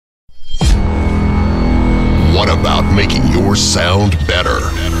making your sound better.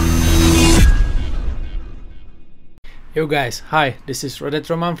 Yo guys, hi, this is Rodet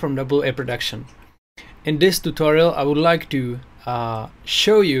Roman from AA Production. In this tutorial I would like to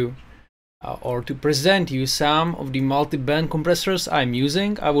show you or to present you some of the multi-band compressors I'm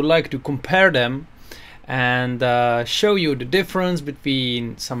using. I would like to compare them and show you the difference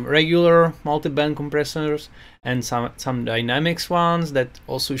between some regular multi-band compressors and some dynamics ones, that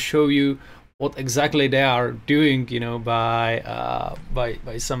also show you what exactly they are doing, you know, by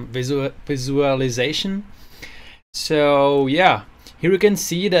some visualization. So yeah, here you can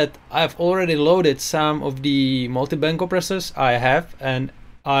see that I've already loaded some of the multi-band compressors I have, and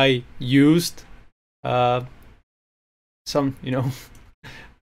I used some, you know,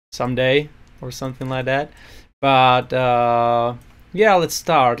 someday or something like that. But yeah, let's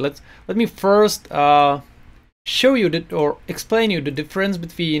start. Let me first show you that, or explain you the difference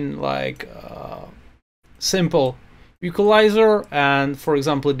between like simple equalizer and, for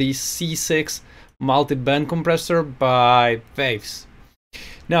example, the C6 multi-band compressor by Waves.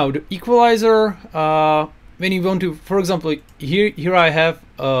 Now the equalizer, when you want to, for example, here I have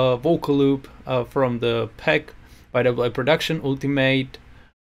a vocal loop from the pack by AA Production Ultimate.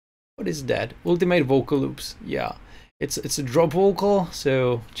 What is that? Ultimate vocal loops. Yeah, it's a drop vocal,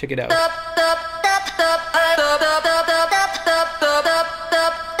 so check it out.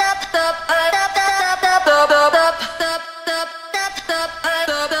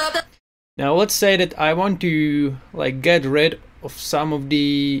 Now let's say that I want to like get rid of some of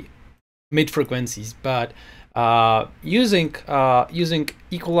the mid frequencies, but using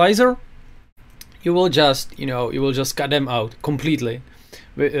equalizer, you will just, you know, you will just cut them out completely.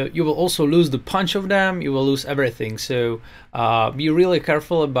 You will also lose the punch of them, you will lose everything, so be really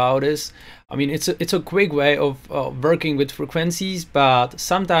careful about this. I mean, it's a quick way of working with frequencies, but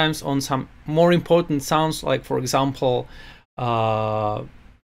sometimes on some more important sounds, like for example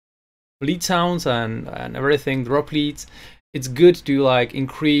lead sounds and everything, drop leads, it's good to like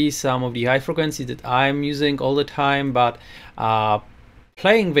increase some of the high frequencies that I'm using all the time. But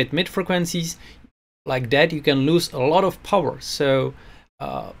playing with mid frequencies like that, you can lose a lot of power. So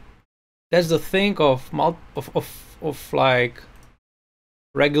that's the thing of like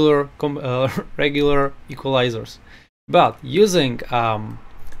regular regular equalizers. But using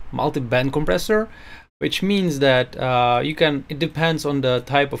multi-band compressor, which means that you can, it depends on the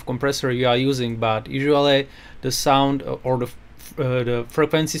type of compressor you are using, but usually the sound or the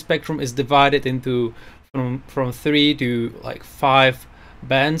frequency spectrum is divided into from 3 to like 5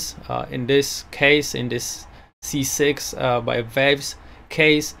 bands. In this case, in this C6 by Waves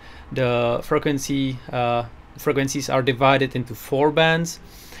case, the frequencies are divided into 4 bands.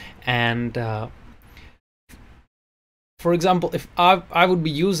 And for example, if I would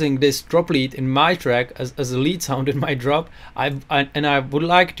be using this drop lead in my track as a lead sound in my drop, I would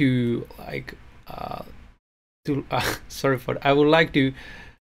like to like sorry for that, I would like to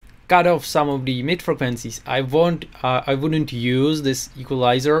cut off some of the mid frequencies. I wouldn't use this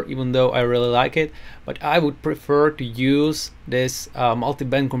equalizer, even though I really like it, but I would prefer to use this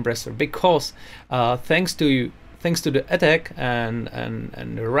multi-band compressor, because thanks to the attack and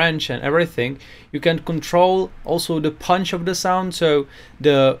the wrench and everything, you can control also the punch of the sound. So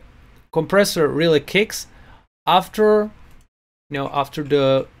the compressor really kicks after, you know, after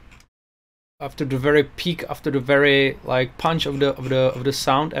the very peak, after the very like punch of the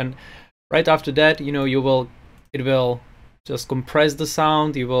sound, and right after that, you know, it will just compress the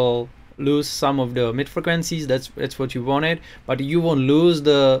sound. You will lose some of the mid frequencies. That's what you wanted, but you won't lose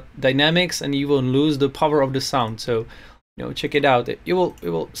the dynamics and you won't lose the power of the sound. So, you know, check it out. You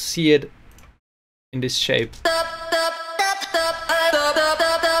will see it in this shape.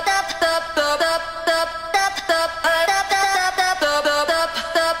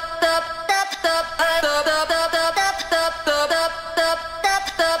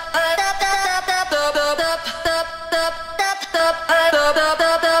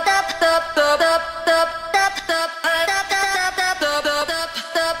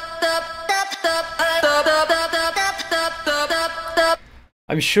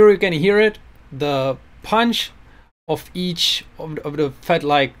 I'm sure you can hear it. The punch of each of the fat,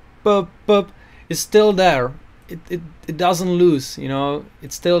 like pop pop, is still there. It doesn't lose, you know,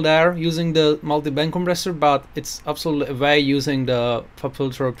 it's still there using the multi-band compressor, but it's absolutely away using the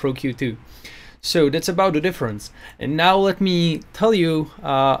FabFilter Pro Q2. So that's about the difference. And now let me tell you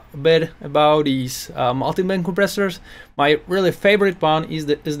a bit about these multi-band compressors. My really favorite one is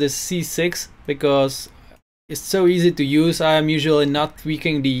the C6, because it's so easy to use. I am usually not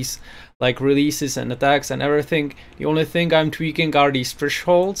tweaking these like releases and attacks and everything. The only thing I'm tweaking are these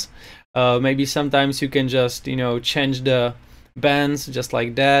thresholds. Maybe sometimes you can just, you know, change the bands just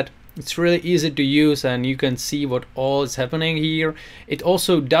like that. It's really easy to use, and you can see what all is happening here. It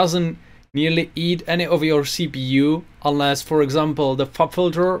also doesn't nearly eat any of your CPU, unless, for example, the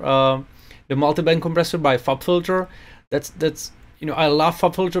FabFilter, the multiband compressor by FabFilter. That's you know, I love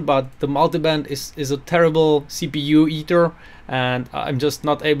FabFilter, but the multiband is a terrible CPU eater, and I'm just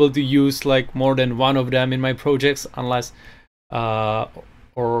not able to use like more than one of them in my projects, unless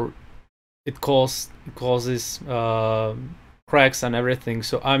or it causes cracks and everything.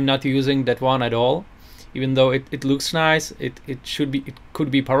 So I'm not using that one at all, even though it looks nice. It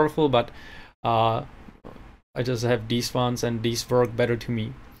could be powerful, but I just have these ones, and these work better to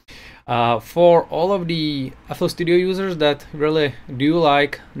me. For all of the FL Studio users that really do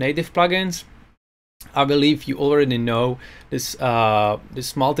like native plugins, I believe you already know this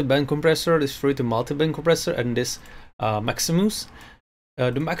this multiband compressor, this Fruity multiband compressor, and this Maximus.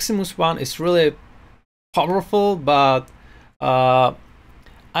 The Maximus one is really powerful, but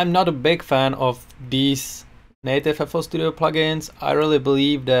I'm not a big fan of these native FL Studio plugins. I really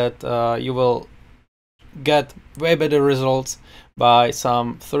believe that you will get way better results by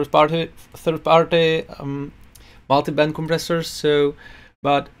some third-party multiband compressors. So,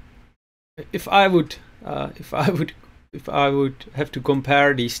 but if I would have to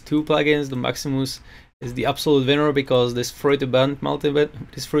compare these two plugins, the Maximus is the absolute winner, because this Fruity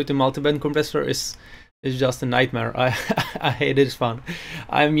multiband compressor is just a nightmare. I hate this one.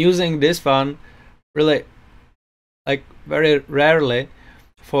 I'm using this one really like very rarely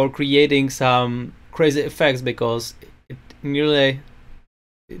for creating some crazy effects, because it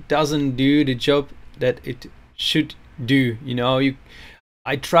doesn't do the job that it should do. You know,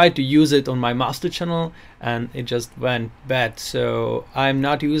 I tried to use it on my master channel and it just went bad. So I'm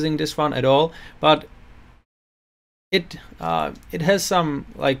not using this one at all, but it has some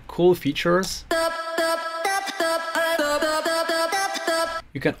like cool features.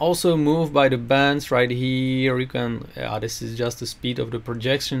 You can also move by the bands right here. You can, this is just the speed of the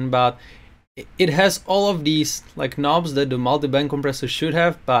projection, but it has all of these like knobs that the multiband compressor should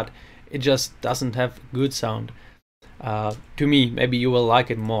have, but it just doesn't have good sound. To me, maybe you will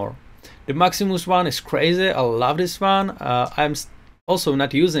like it more. The Maximus one is crazy. I love this one. I'm also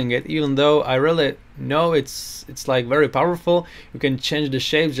not using it, even though I really know it's like very powerful. You can change the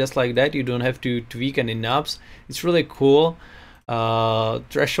shapes just like that. You don't have to tweak any knobs. It's really cool.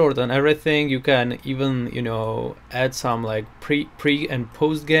 Threshold and everything. You can even, you know, add some like pre and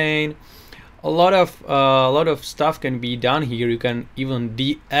post gain. A lot of stuff can be done here. You can even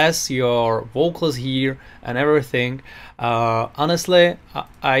de-ess your vocals here and everything. Honestly,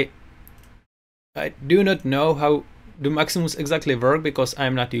 I do not know how the Maximus exactly work, because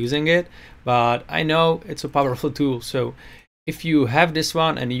I'm not using it, but I know it's a powerful tool. So if you have this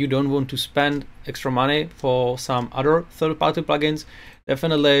one and you don't want to spend extra money for some other third-party plugins,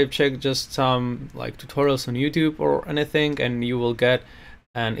 definitely check just some like tutorials on YouTube or anything, and you will get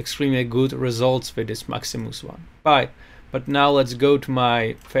an extremely good results with this Maximus one. But now let's go to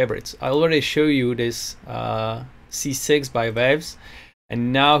my favorites. I already show you this C6 by Waves,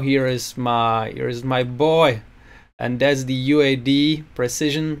 and now here is my boy, and that's the UAD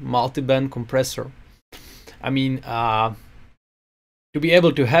Precision Multiband Compressor. I mean, to be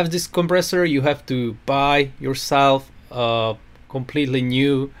able to have this compressor, you have to buy yourself a completely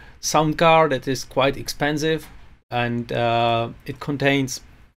new sound card that is quite expensive, and it contains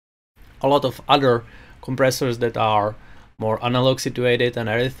a lot of other compressors that are more analog situated and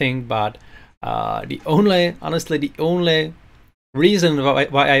everything. But honestly, the only reason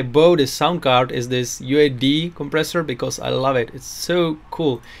why I bought this sound card is this UAD compressor, because I love it. It's so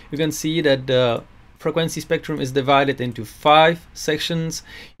cool. You can see that the frequency spectrum is divided into 5 sections.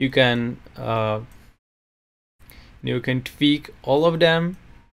 You can tweak all of them.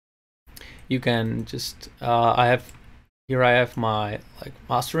 You can just I have my like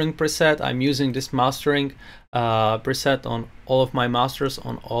mastering preset. I'm using this mastering preset on all of my masters,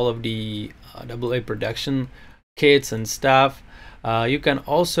 on all of the AA production kits and stuff. You can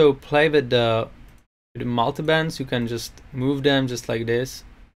also play with the multibands. You can just move them just like this.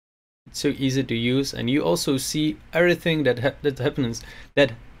 It's so easy to use, and you also see everything that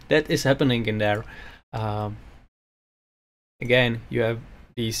is happening in there. Again, you have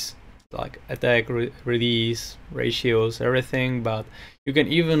these like attack, release, ratios, everything, but you can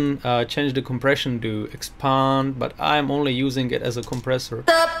even change the compression to expand, but I'm only using it as a compressor,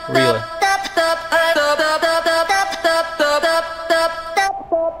 really.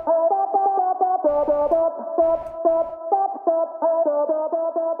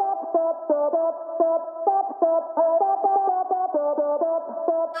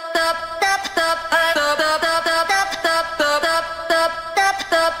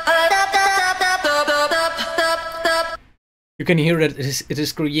 You can hear that it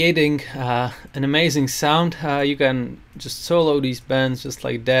is creating an amazing sound. You can just solo these bands just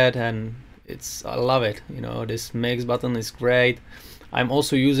like that, and I love it. You know, this mix button is great. I'm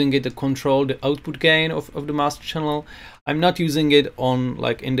also using it to control the output gain of the master channel. I'm not using it on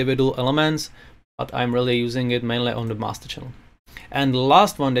like individual elements, but I'm really using it mainly on the master channel. And the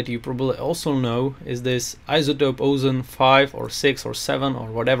last one that you probably also know is this isotope ozone 5 or 6 or 7 or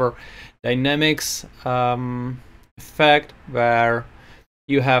whatever dynamics effect, where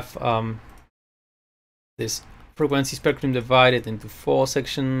you have this frequency spectrum divided into 4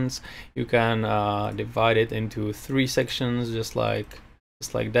 sections. You can divide it into 3 sections, just like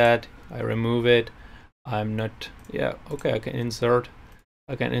that. I remove it. I'm not, yeah, okay, I can insert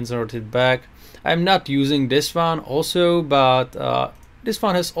it back. I'm not using this one also, but this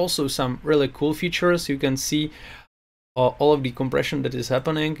one has also some really cool features. You can see all of the compression that is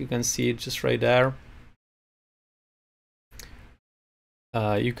happening. You can see it just right there.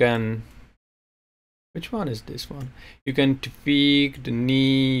 You can, which one is this one? You can tweak the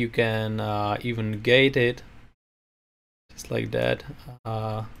knee, you can even gate it, just like that.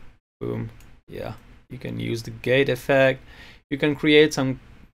 Boom, yeah, you can use the gate effect. You can create some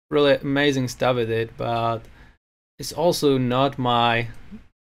really amazing stuff with it, but it's also not my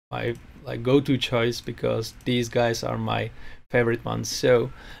like go-to choice, because these guys are my favorite ones.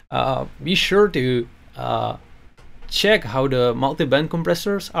 So be sure to check how the multi-band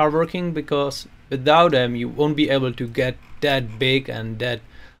compressors are working, because without them you won't be able to get that big and that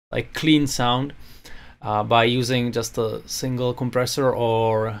like clean sound by using just a single compressor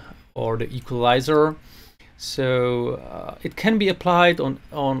or the equalizer. So it can be applied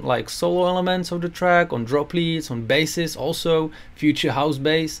on like solo elements of the track, on drop leads, on basses, also future house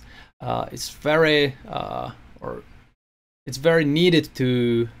bass. It's very it's very needed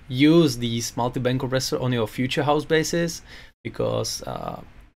to use these multi-band compressor on your future house basses, because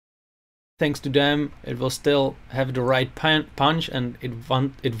thanks to them it will still have the right punch, and it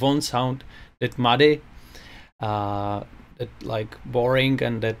won't sound that muddy, that like boring,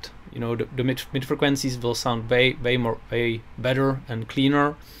 and that, you know, the mid frequencies will sound way better and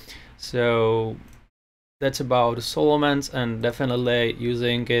cleaner. So that's about the solo elements, and definitely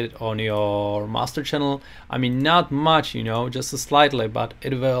using it on your master channel. I mean, not much, you know, just slightly, but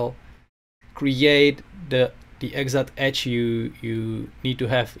it will create the exact edge you need to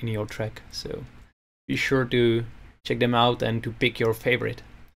have in your track. So be sure to check them out and to pick your favorite.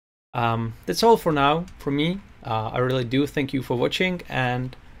 That's all for now from me. I really do thank you for watching,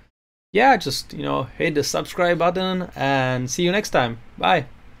 and yeah, just, you know, hit the subscribe button, and see you next time. Bye.